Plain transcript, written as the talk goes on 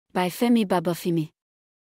By Femi Babafimi.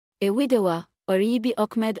 A widower,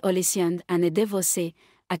 OsazuwaAkonedo and a divorcee,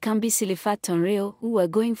 Akambi Silifat Tonreo, who were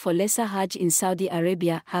going for lesser Hajj in Saudi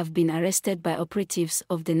Arabia, have been arrested by operatives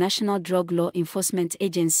of the National Drug Law Enforcement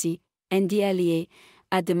Agency, NDLEA,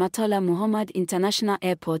 at the Murtala Muhammad International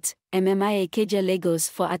Airport, MMIA Ikeja, Lagos,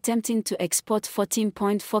 for attempting to export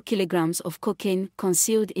 14.4 kilograms of cocaine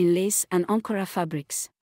concealed in lace and Ankara fabrics.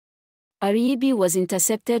 Ariyibi was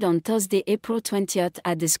intercepted on Thursday, April 20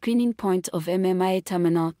 at the screening point of MMIA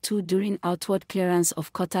Terminal 2 during outward clearance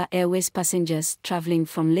of Qatar Airways passengers traveling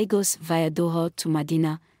from Lagos via Doha to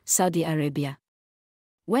Medina, Saudi Arabia.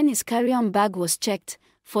 When his carry-on bag was checked,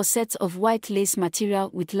 4 sets of white lace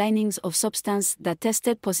material with linings of substance that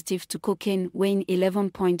tested positive to cocaine weighing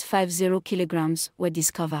 11.50 kilograms were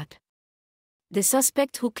discovered. The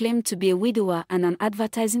suspect, who claimed to be a widower and an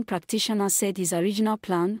advertising practitioner, said his original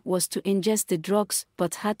plan was to ingest the drugs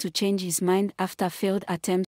but had to change his mind after failed attempts